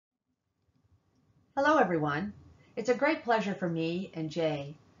Hello, everyone. It's a great pleasure for me and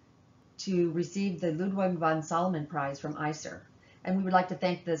Jay to receive the Ludwig von Sallmann Prize from ICER, and we would like to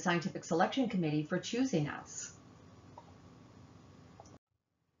thank the Scientific Selection Committee for choosing us.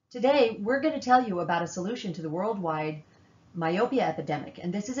 Today, we're going to tell you about a solution to the worldwide myopia epidemic,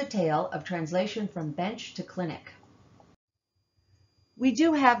 and this is a tale of translation from bench to clinic. We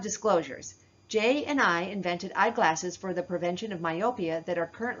do have disclosures. Jay and I invented eyeglasses for the prevention of myopia that are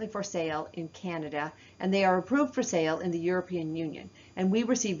currently for sale in Canada, and they are approved for sale in the European Union, and we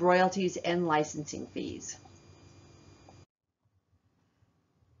receive royalties and licensing fees.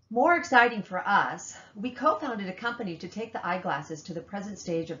 More exciting for us, we co-founded a company to take the eyeglasses to the present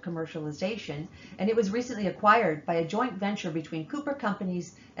stage of commercialization, and it was recently acquired by a joint venture between Cooper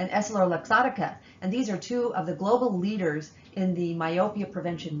Companies and EssilorLuxottica, and these are two of the global leaders in the myopia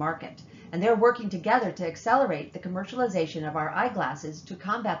prevention market. And they're working together to accelerate the commercialization of our eyeglasses to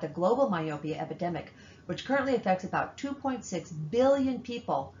combat the global myopia epidemic, which currently affects about 2.6 billion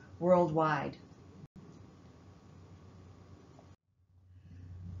people worldwide.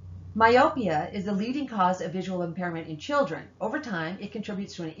 Myopia is the leading cause of visual impairment in children. Over time, it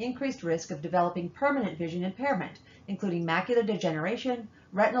contributes to an increased risk of developing permanent vision impairment, including macular degeneration,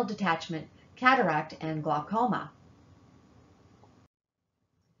 retinal detachment, cataract, and glaucoma.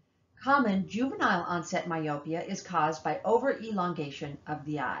 Common juvenile onset myopia is caused by over-elongation of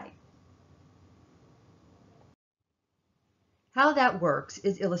the eye. How that works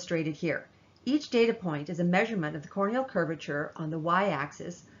is illustrated here. Each data point is a measurement of the corneal curvature on the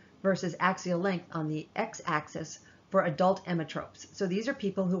y-axis versus axial length on the x-axis for adult emmetropes. So these are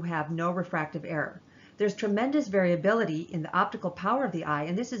people who have no refractive error. There's tremendous variability in the optical power of the eye,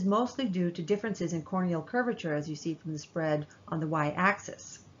 and this is mostly due to differences in corneal curvature, as you see from the spread on the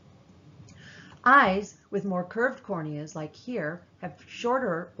y-axis. Eyes with more curved corneas, like here, have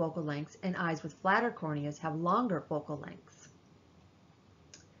shorter focal lengths, and eyes with flatter corneas have longer focal lengths.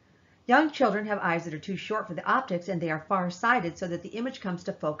 Young children have eyes that are too short for the optics, and they are far-sighted so that the image comes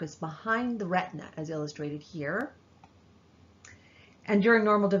to focus behind the retina, as illustrated here. And during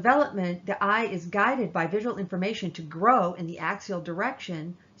normal development, the eye is guided by visual information to grow in the axial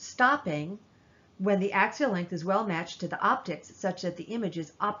direction, stopping when the axial length is well matched to the optics such that the image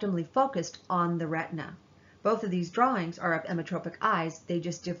is optimally focused on the retina. Both of these drawings are of emmetropic eyes. They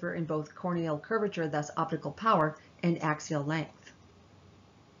just differ in both corneal curvature, thus optical power, and axial length.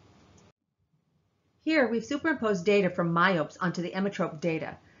 Here we've superimposed data from myopes onto the emmetrope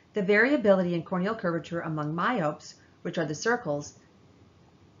data. The variability in corneal curvature among myopes, which are the circles,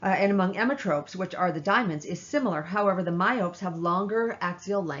 and among emmetropes, which are the diamonds, is similar. However, the myopes have longer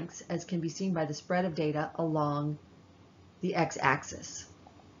axial lengths, as can be seen by the spread of data along the x-axis.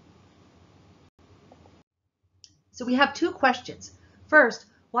 So we have two questions. First,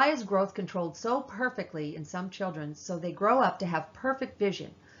 why is growth controlled so perfectly in some children so they grow up to have perfect vision,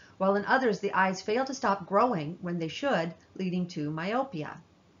 while in others the eyes fail to stop growing when they should, leading to myopia?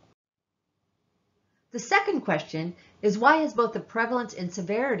 The second question is, why has both the prevalence and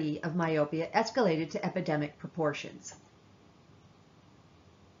severity of myopia escalated to epidemic proportions?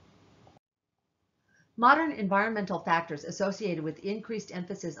 Modern environmental factors associated with increased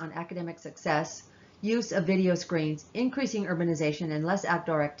emphasis on academic success, use of video screens, increasing urbanization, and less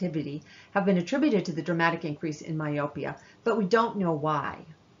outdoor activity have been attributed to the dramatic increase in myopia, but we don't know why.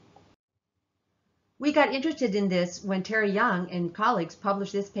 We got interested in this when Terry Young and colleagues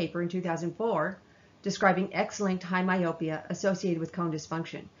published this paper in 2004, describing X-linked high myopia associated with cone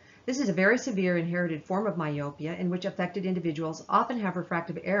dysfunction. This is a very severe inherited form of myopia in which affected individuals often have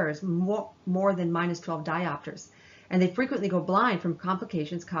refractive errors more than -12 diopters, and they frequently go blind from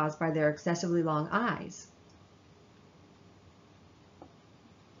complications caused by their excessively long eyes.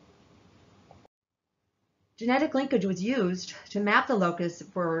 Genetic linkage was used to map the locus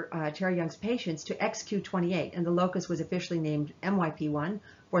for Terry Young's patients to XQ28, and the locus was officially named MYP1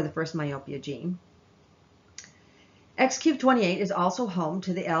 for the first myopia gene. XQ28 is also home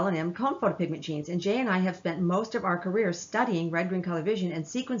to the L and M cone photopigment genes, and Jay and I have spent most of our careers studying red-green color vision and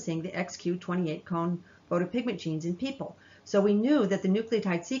sequencing the XQ28 cone photopigment genes in people. So we knew that the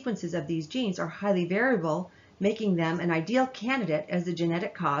nucleotide sequences of these genes are highly variable, making them an ideal candidate as the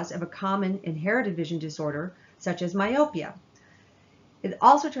genetic cause of a common inherited vision disorder such as myopia. It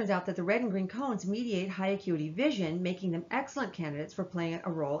also turns out that the red and green cones mediate high acuity vision, making them excellent candidates for playing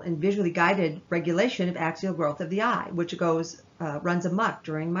a role in visually guided regulation of axial growth of the eye, which runs amok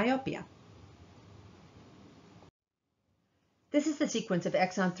during myopia. This is the sequence of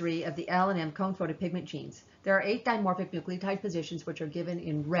exon 3 of the L and M cone photopigment genes. There are 8 dimorphic nucleotide positions which are given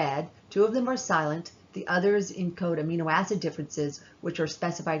in red. 2 of them are silent. The others encode amino acid differences, which are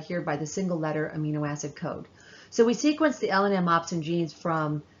specified here by the single letter amino acid code. So we sequenced the L and M opsin genes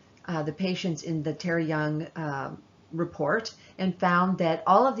from the patients in the Terry Young report and found that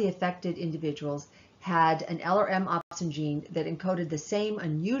all of the affected individuals had an L or M opsin gene that encoded the same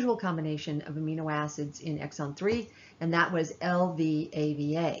unusual combination of amino acids in exon 3, and that was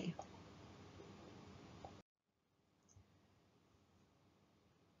LVAVA.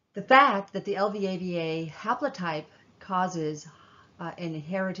 The fact that the LVAVA haplotype causes an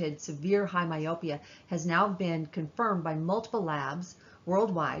inherited severe high myopia has now been confirmed by multiple labs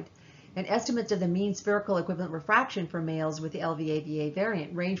worldwide, and estimates of the mean spherical equivalent refraction for males with the LVAVA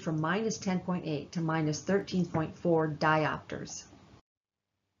variant range from -10.8 to -13.4 diopters.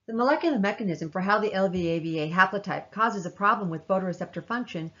 The molecular mechanism for how the LVAVA haplotype causes a problem with photoreceptor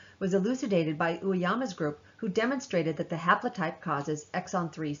function was elucidated by Uyama's group, who demonstrated that the haplotype causes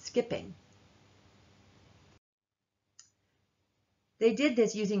exon 3 skipping. They did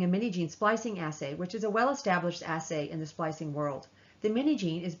this using a mini-gene splicing assay, which is a well-established assay in the splicing world. The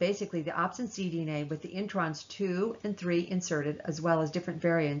mini-gene is basically the opsin cDNA with the introns 2 and 3 inserted, as well as different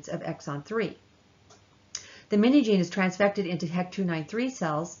variants of exon 3. The mini-gene is transfected into HEC293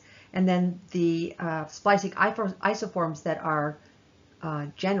 cells, and then the splicing isoforms that are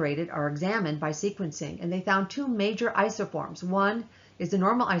generated are examined by sequencing, and they found 2 major isoforms. One is the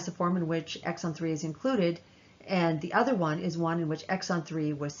normal isoform in which exon 3 is included, and the other one is one in which exon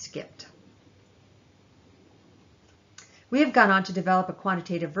 3 was skipped. We have gone on to develop a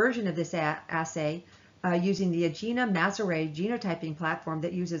quantitative version of this assay using the Agena mass array genotyping platform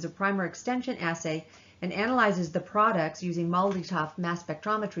that uses a primer extension assay and analyzes the products using Molotov mass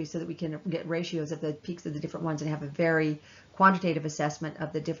spectrometry so that we can get ratios of the peaks of the different ones and have a very quantitative assessment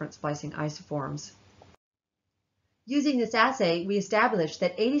of the different splicing isoforms. Using this assay, we established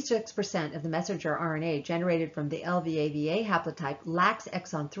that 86% of the messenger RNA generated from the LVAVA haplotype lacks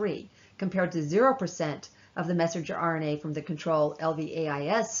exon 3, compared to 0% of the messenger RNA from the control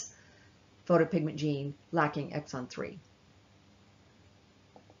LVAIS photopigment gene lacking exon 3.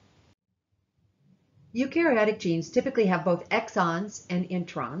 Eukaryotic genes typically have both exons and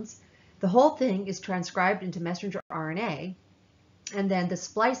introns. The whole thing is transcribed into messenger RNA, and then the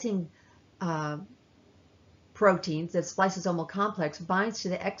splicing proteins, the spliceosomal complex, binds to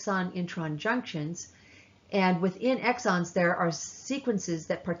the exon-intron junctions, and within exons there are sequences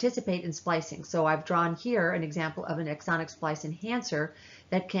that participate in splicing. So I've drawn here an example of an exonic splice enhancer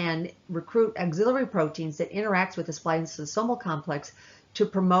that can recruit auxiliary proteins that interacts with the spliceosomal complex to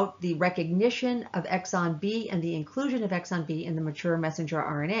promote the recognition of exon B and the inclusion of exon B in the mature messenger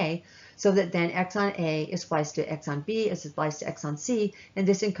RNA, so that then exon A is spliced to exon B, is spliced to exon C, and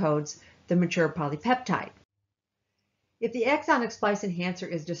this encodes the mature polypeptide. If the exonic splice enhancer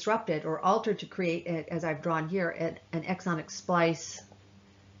is disrupted or altered to create, as I've drawn here, an exonic splice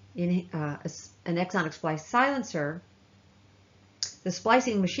silencer, the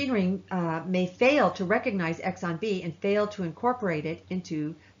splicing machinery may fail to recognize exon B and fail to incorporate it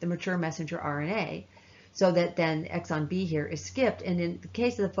into the mature messenger RNA, so that then exon B here is skipped. And in the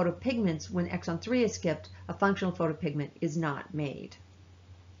case of the photopigments, when exon 3 is skipped, a functional photopigment is not made.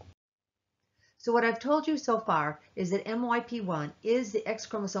 So what I've told you so far is that MYP1 is the X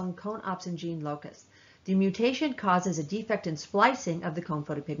chromosome cone opsin gene locus. The mutation causes a defect in splicing of the cone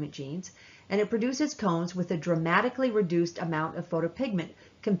photopigment genes, and it produces cones with a dramatically reduced amount of photopigment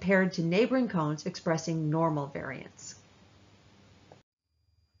compared to neighboring cones expressing normal variants.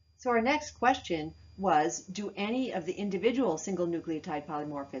 So our next question was, do any of the individual single nucleotide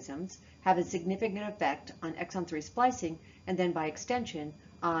polymorphisms have a significant effect on exon 3 splicing, and then by extension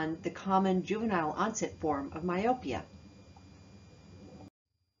on the common juvenile onset form of myopia?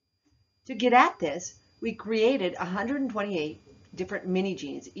 To get at this, we created 128 different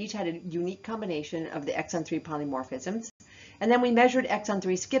mini-genes. Each had a unique combination of the exon 3 polymorphisms. And then we measured exon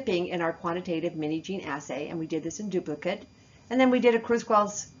 3 skipping in our quantitative mini-gene assay, and we did this in duplicate. And then we did a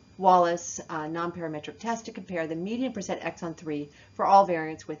Kruskal-Wallis non-parametric test to compare the median percent exon 3 for all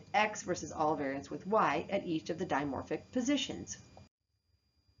variants with X versus all variants with Y at each of the dimorphic positions.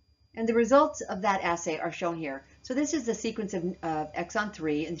 And the results of that assay are shown here. So this is the sequence of exon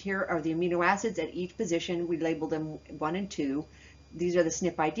 3, and here are the amino acids at each position. We labeled them 1 and 2. These are the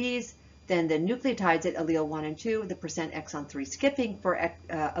SNP IDs. Then the nucleotides at allele 1 and 2, the percent exon 3 skipping for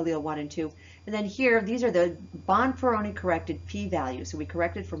allele 1 and 2. And then here, these are the Bonferroni corrected p-values. So we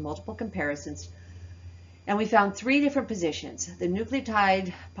corrected for multiple comparisons. And we found 3 different positions: the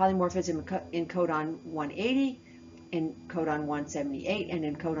nucleotide polymorphism in codon 180, in codon 178 and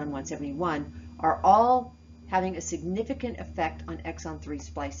in codon 171 are all having a significant effect on exon 3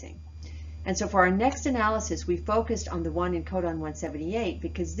 splicing. And so for our next analysis, we focused on the one in codon 178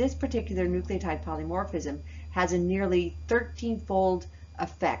 because this particular nucleotide polymorphism has a nearly 13-fold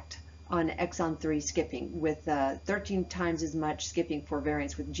effect on exon 3 skipping, with 13 times as much skipping for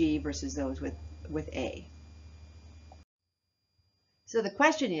variants with G versus those with A. So the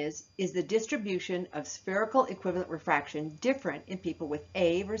question is the distribution of spherical equivalent refraction different in people with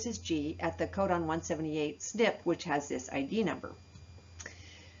A versus G at the codon 178 SNP, which has this ID number?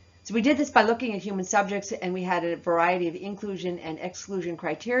 So we did this by looking at human subjects, and we had a variety of inclusion and exclusion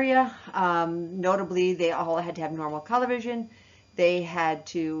criteria. Notably, they all had to have normal color vision. They had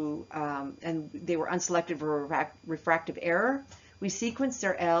to, and they were unselected for refractive error. We sequenced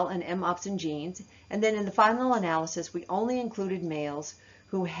their L and M opsin genes, and then in the final analysis, we only included males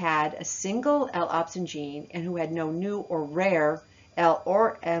who had a single L opsin gene and who had no new or rare L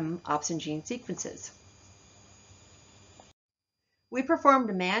or M opsin gene sequences. We performed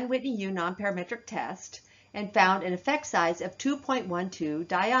a Mann-Whitney-U nonparametric test and found an effect size of 2.12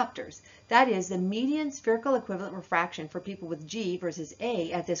 diopters. That is, the median spherical equivalent refraction for people with G versus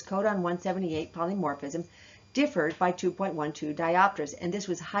A at this codon 178 polymorphism differed by 2.12 diopters, and this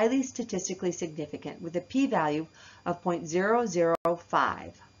was highly statistically significant with a p-value of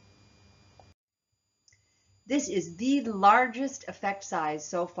 0.005. This is the largest effect size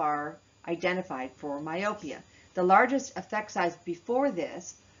so far identified for myopia. The largest effect size before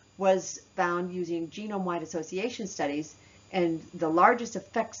this was found using genome-wide association studies, and the largest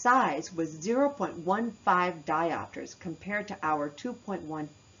effect size was 0.15 diopters compared to our 2.12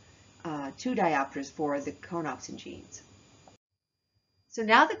 diopters for the conopsin genes. So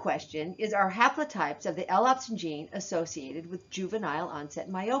now the question is, are haplotypes of the L opsin gene associated with juvenile onset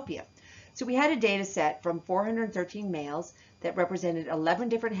myopia? So we had a data set from 413 males that represented 11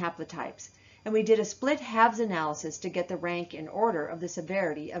 different haplotypes, and we did a split halves analysis to get the rank in order of the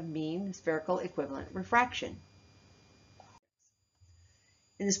severity of mean spherical equivalent refraction.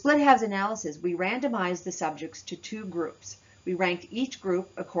 In the split halves analysis, we randomized the subjects to two groups. We ranked each group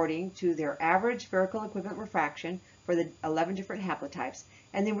according to their average spherical equivalent refraction for the 11 different haplotypes,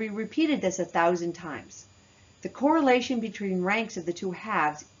 and then we repeated this 1,000 times. The correlation between ranks of the two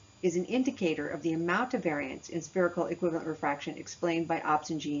halves is an indicator of the amount of variance in spherical equivalent refraction explained by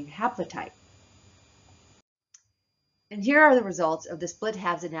opsin gene haplotype. And here are the results of the split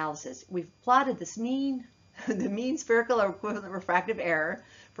halves analysis. We've plotted this the mean spherical or equivalent refractive error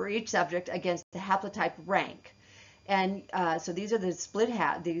for each subject against the haplotype rank. And so these are the split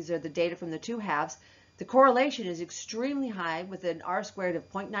halves, these are the data from the two halves. The correlation is extremely high with an R squared of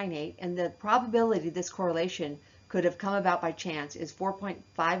 0.98, and the probability this correlation could have come about by chance is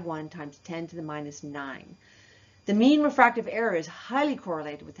 4.51 times 10 to the minus 9. The mean refractive error is highly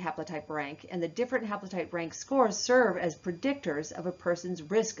correlated with the haplotype rank, and the different haplotype rank scores serve as predictors of a person's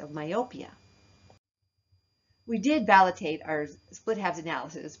risk of myopia. We did validate our split halves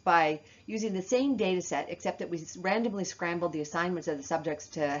analysis by using the same data set, except that we randomly scrambled the assignments of the subjects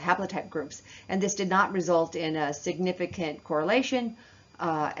to haplotype groups, and this did not result in a significant correlation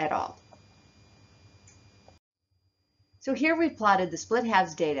at all. So here we plotted the split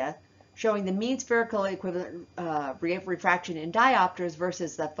halves data showing the mean spherical equivalent refraction in diopters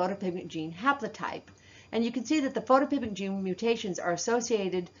versus the photopigment gene haplotype. And you can see that the photopigment gene mutations are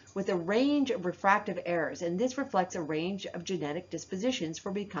associated with a range of refractive errors, and this reflects a range of genetic dispositions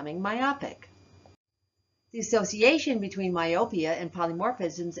for becoming myopic. The association between myopia and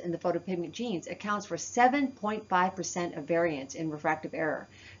polymorphisms in the photopigment genes accounts for 7.5% of variance in refractive error.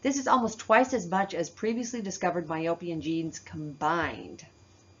 This is almost twice as much as previously discovered myopia genes combined.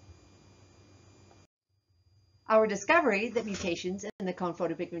 Our discovery that mutations in the cone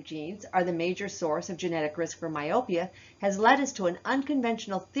photopigment genes are the major source of genetic risk for myopia has led us to an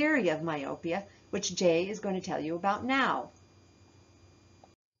unconventional theory of myopia, which Jay is going to tell you about now.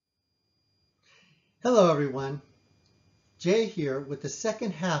 Hello everyone, Jay here with the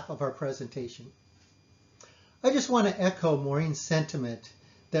second half of our presentation. I just want to echo Maureen's sentiment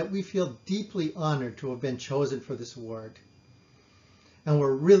that we feel deeply honored to have been chosen for this award. And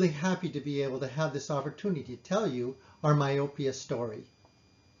we're really happy to be able to have this opportunity to tell you our myopia story.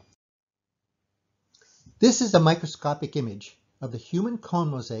 This is a microscopic image of the human cone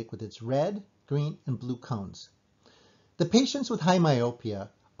mosaic with its red, green, and blue cones. The patients with high myopia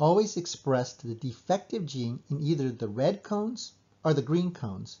always expressed the defective gene in either the red cones or the green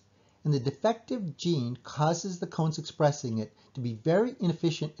cones, and the defective gene causes the cones expressing it to be very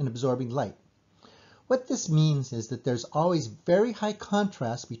inefficient in absorbing light. What this means is that there's always very high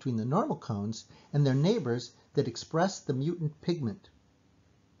contrast between the normal cones and their neighbors that express the mutant pigment.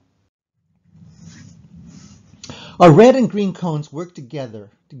 Our red and green cones work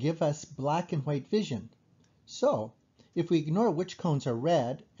together to give us black and white vision. So, if we ignore which cones are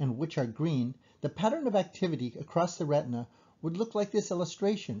red and which are green, the pattern of activity across the retina would look like this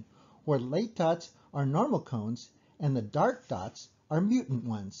illustration, where light dots are normal cones and the dark dots are mutant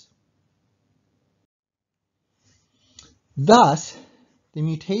ones. Thus, the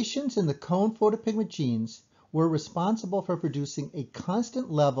mutations in the cone photopigment genes were responsible for producing a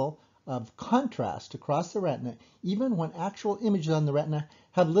constant level of contrast across the retina, even when actual images on the retina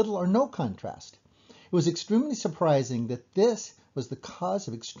have little or no contrast. It was extremely surprising that this was the cause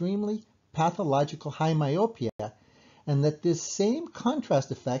of extremely pathological high myopia, and that this same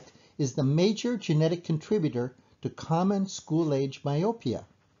contrast effect is the major genetic contributor to common school-age myopia.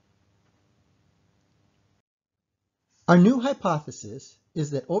 Our new hypothesis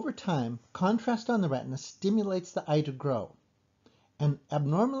is that over time, contrast on the retina stimulates the eye to grow, and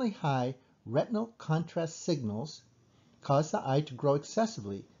abnormally high retinal contrast signals cause the eye to grow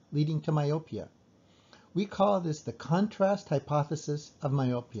excessively, leading to myopia. We call this the contrast hypothesis of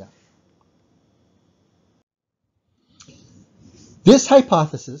myopia. This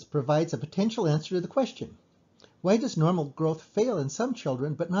hypothesis provides a potential answer to the question, why does normal growth fail in some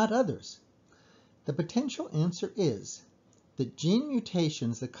children but not others? The potential answer is that gene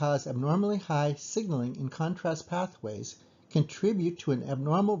mutations that cause abnormally high signaling in contrast pathways contribute to an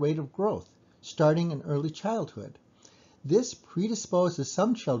abnormal rate of growth starting in early childhood. This predisposes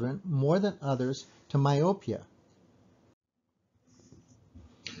some children more than others to myopia.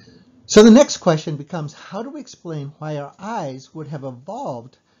 So the next question becomes, how do we explain why our eyes would have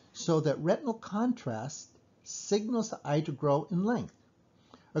evolved so that retinal contrast signals the eye to grow in length?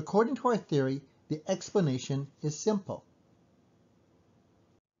 According to our theory, the explanation is simple.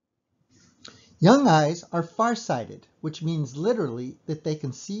 Young eyes are farsighted, which means literally that they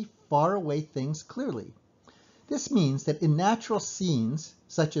can see far away things clearly. This means that in natural scenes,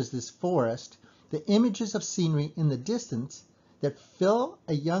 such as this forest, the images of scenery in the distance that fill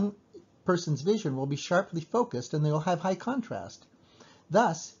a young person's vision will be sharply focused and they will have high contrast.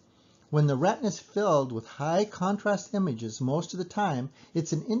 Thus, when the retina is filled with high contrast images most of the time,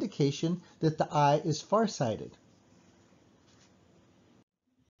 it's an indication that the eye is farsighted.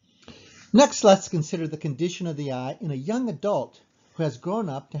 Next, let's consider the condition of the eye in a young adult who has grown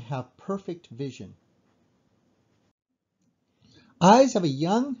up to have perfect vision. Eyes of a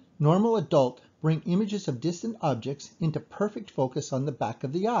young, normal adult bring images of distant objects into perfect focus on the back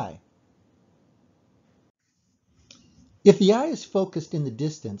of the eye. If the eye is focused in the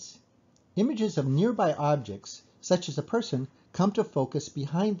distance, images of nearby objects, such as a person, come to focus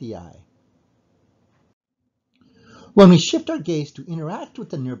behind the eye. When we shift our gaze to interact with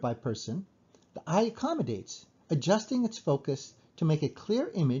the nearby person, the eye accommodates, adjusting its focus to make a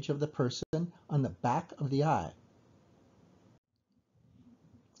clear image of the person on the back of the eye.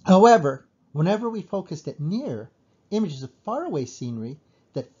 However, whenever we focus at near, images of faraway scenery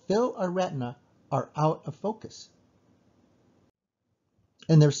that fill our retina are out of focus.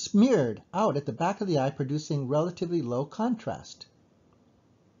 And they're smeared out at the back of the eye, producing relatively low contrast.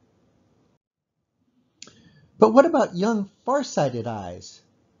 But what about young, farsighted eyes?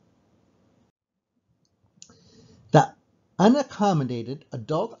 The unaccommodated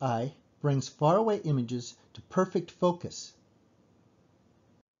adult eye brings faraway images to perfect focus.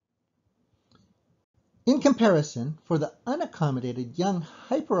 In comparison, for the unaccommodated young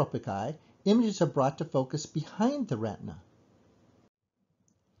hyperopic eye, images are brought to focus behind the retina.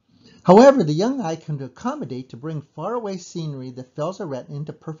 However, the young eye can accommodate to bring faraway scenery that fills a retina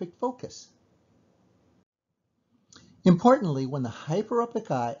into perfect focus. Importantly, when the hyperopic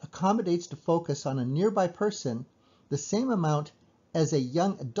eye accommodates to focus on a nearby person the same amount as a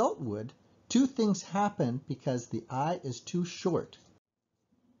young adult would, two things happen because the eye is too short.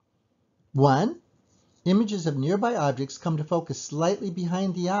 One, images of nearby objects come to focus slightly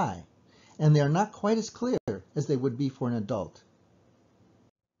behind the eye, and they are not quite as clear as they would be for an adult.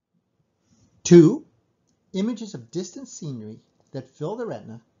 Two, images of distant scenery that fill the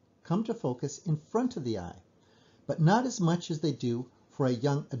retina come to focus in front of the eye, but not as much as they do for a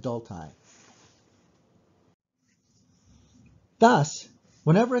young adult eye. Thus,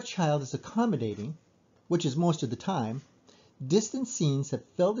 whenever a child is accommodating, which is most of the time, distant scenes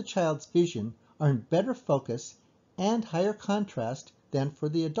that fill the child's vision are in better focus and higher contrast than for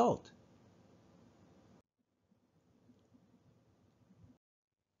the adult.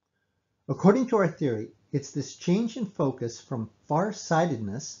 According to our theory, it's this change in focus from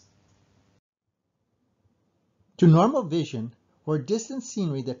farsightedness to normal vision where distant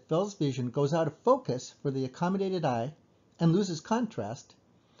scenery that fills vision goes out of focus for the accommodated eye and loses contrast,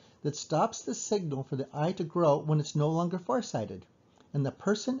 that stops the signal for the eye to grow when it's no longer farsighted, and the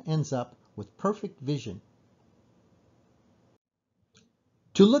person ends up with perfect vision.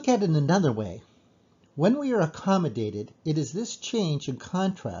 To look at it another way, when we are accommodated, it is this change in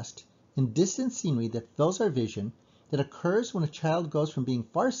contrast in distant scenery that fills our vision that occurs when a child goes from being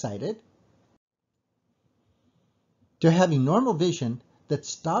farsighted to having normal vision that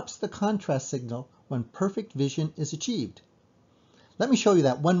stops the contrast signal when perfect vision is achieved. Let me show you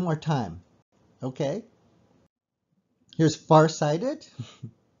that one more time, okay? Here's farsighted,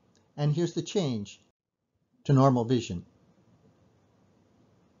 and here's the change to normal vision.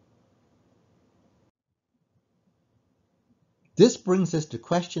 This brings us to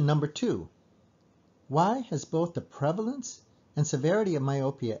question number 2. Why has both the prevalence and severity of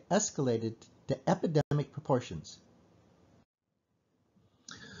myopia escalated to epidemic proportions?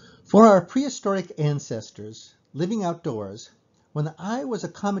 For our prehistoric ancestors living outdoors, when the eye was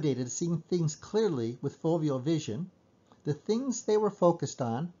accommodated to seeing things clearly with foveal vision, the things they were focused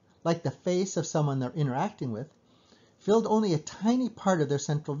on, like the face of someone they're interacting with, filled only a tiny part of their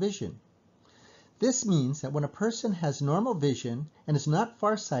central vision. This means that when a person has normal vision and is not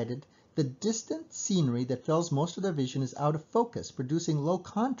farsighted, the distant scenery that fills most of their vision is out of focus, producing low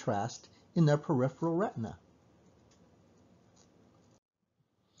contrast in their peripheral retina.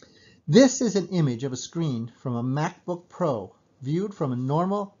 This is an image of a screen from a MacBook Pro viewed from a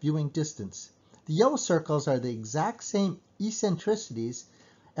normal viewing distance. The yellow circles are the exact same eccentricities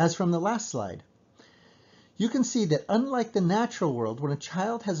as from the last slide. You can see that unlike the natural world, when a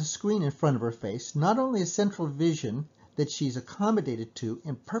child has a screen in front of her face, not only is central vision that she's accommodated to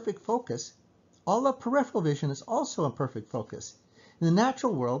in perfect focus, all of peripheral vision is also in perfect focus. In the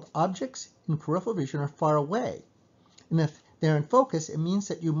natural world, objects in peripheral vision are far away. And if they're in focus, it means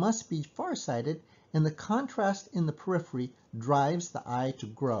that you must be farsighted, and the contrast in the periphery drives the eye to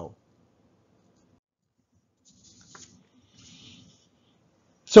grow.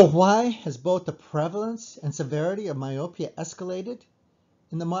 So why has both the prevalence and severity of myopia escalated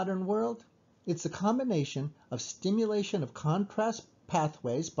in the modern world? It's a combination of stimulation of contrast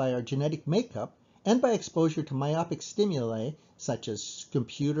pathways by our genetic makeup and by exposure to myopic stimuli such as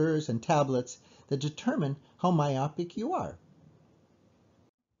computers and tablets that determine how myopic you are.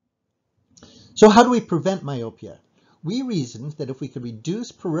 So how do we prevent myopia? We reasoned that if we could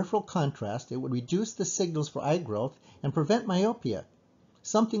reduce peripheral contrast, it would reduce the signals for eye growth and prevent myopia.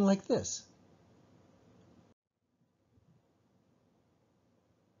 Something like this.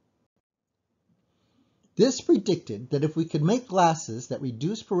 This predicted that if we could make glasses that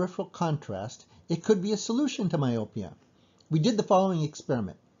reduce peripheral contrast, it could be a solution to myopia. We did the following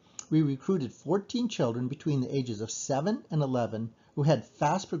experiment. We recruited 14 children between the ages of 7 and 11 who had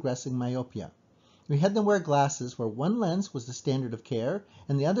fast progressing myopia. We had them wear glasses where one lens was the standard of care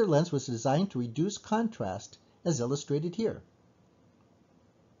and the other lens was designed to reduce contrast, as illustrated here.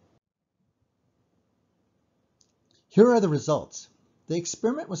 Here are the results. The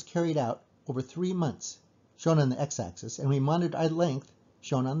experiment was carried out over 3 months, shown on the x-axis, and we monitored eye length,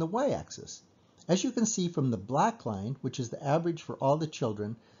 shown on the y-axis. As you can see from the black line, which is the average for all the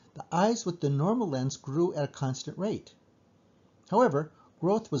children, the eyes with the normal lens grew at a constant rate. However,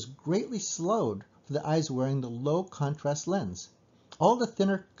 growth was greatly slowed for the eyes wearing the low contrast lens. All the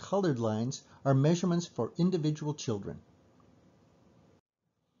thinner colored lines are measurements for individual children.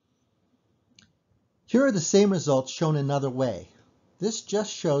 Here are the same results shown another way. This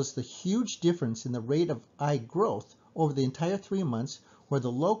just shows the huge difference in the rate of eye growth over the entire 3 months, where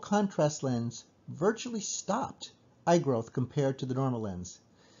the low contrast lens virtually stopped eye growth compared to the normal lens.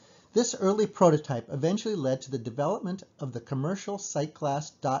 This early prototype eventually led to the development of the commercial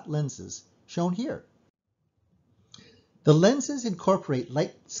SightGlass dot lenses, shown here. The lenses incorporate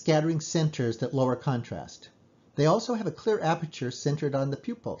light scattering centers that lower contrast. They also have a clear aperture centered on the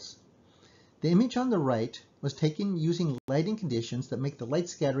pupils. The image on the right was taken using lighting conditions that make the light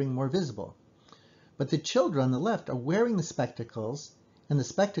scattering more visible. But the children on the left are wearing the spectacles, and the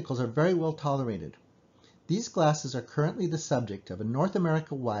spectacles are very well tolerated. These glasses are currently the subject of a North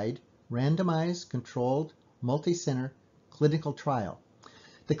America-wide, randomized, controlled, multi-center clinical trial.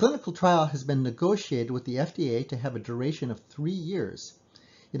 The clinical trial has been negotiated with the FDA to have a duration of 3 years.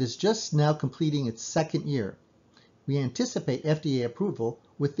 It is just now completing its 2nd year. We anticipate FDA approval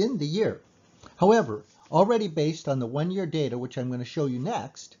within the year. However, already based on the 1-year data, which I'm going to show you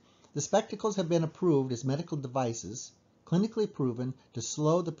next, the spectacles have been approved as medical devices, clinically proven to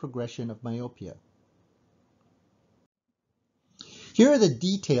slow the progression of myopia. Here are the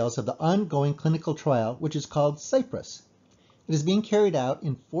details of the ongoing clinical trial, which is called Cypress. It is being carried out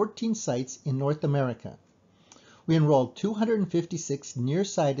in 14 sites in North America. We enrolled 256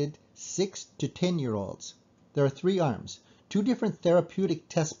 nearsighted 6 to 10-year-olds. There are 3 arms, 2 different therapeutic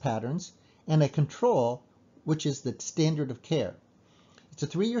test patterns, and a control, which is the standard of care. It's a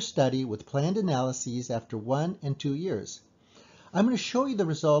 3-year study with planned analyses after 1 and 2 years. I'm going to show you the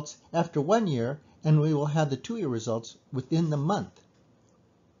results after 1 year, and we will have the 2-year results within the month.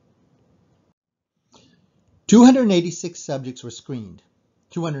 286 subjects were screened.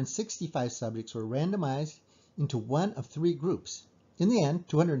 265 subjects were randomized into one of 3 groups. In the end,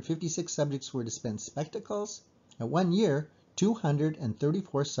 256 subjects were dispensed spectacles. At 1 year,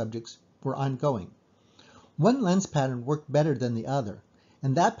 234 subjects were ongoing. One lens pattern worked better than the other,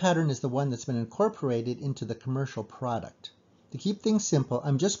 and that pattern is the one that's been incorporated into the commercial product. To keep things simple,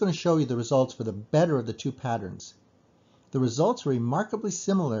 I'm just going to show you the results for the better of the 2 patterns. The results were remarkably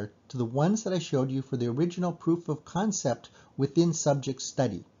similar to the ones that I showed you for the original proof of concept within subject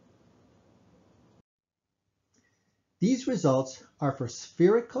study. These results are for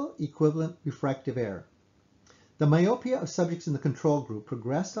spherical equivalent refractive error. The myopia of subjects in the control group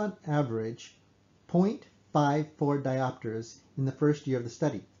progressed on average 0.54 diopters in the first year of the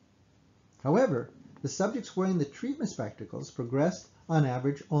study. However, the subjects wearing the treatment spectacles progressed on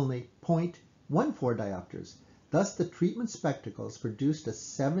average only 0.14 diopters. Thus, the treatment spectacles produced a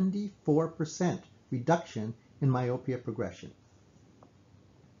 74% reduction in myopia progression.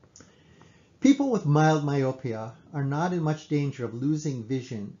 People with mild myopia are not in much danger of losing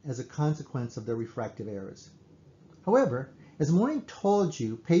vision as a consequence of their refractive errors. However, as Maureen told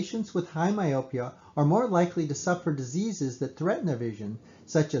you, patients with high myopia are more likely to suffer diseases that threaten their vision,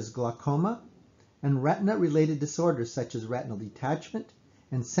 such as glaucoma and retina-related disorders such as retinal detachment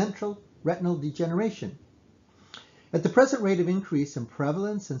and central retinal degeneration. At the present rate of increase in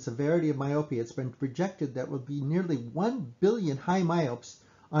prevalence and severity of myopia, it's been projected that there will be nearly 1 billion high myopes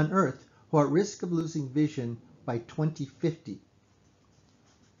on Earth who are at risk of losing vision by 2050.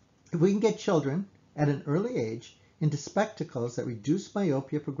 If we can get children at an early age into spectacles that reduce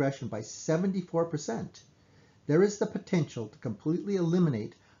myopia progression by 74%, there is the potential to completely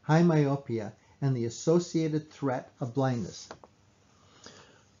eliminate high myopia and the associated threat of blindness.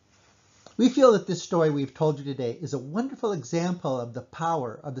 We feel that this story we've told you today is a wonderful example of the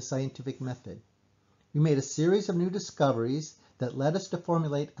power of the scientific method. We made a series of new discoveries that led us to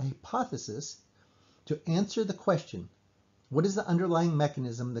formulate a hypothesis to answer the question, what is the underlying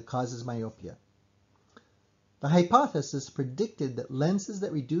mechanism that causes myopia? The hypothesis predicted that lenses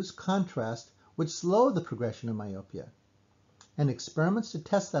that reduce contrast would slow the progression of myopia, and experiments to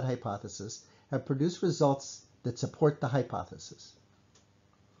test that hypothesis have produced results that support the hypothesis.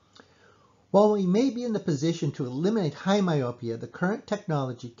 While we may be in the position to eliminate high myopia, the current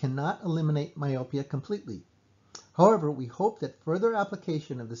technology cannot eliminate myopia completely. However, we hope that further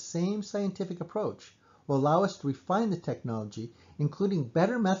application of the same scientific approach will allow us to refine the technology, including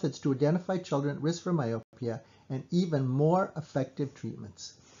better methods to identify children at risk for myopia and even more effective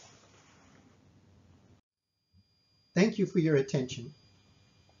treatments. Thank you for your attention.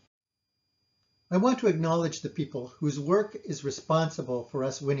 I want to acknowledge the people whose work is responsible for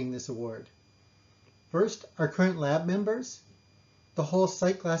us winning this award. First, our current lab members, the whole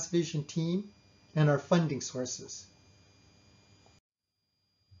SightGlass Vision team, and our funding sources.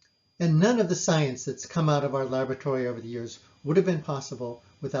 And none of the science that's come out of our laboratory over the years would have been possible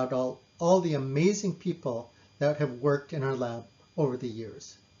without all the amazing people that have worked in our lab over the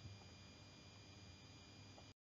years.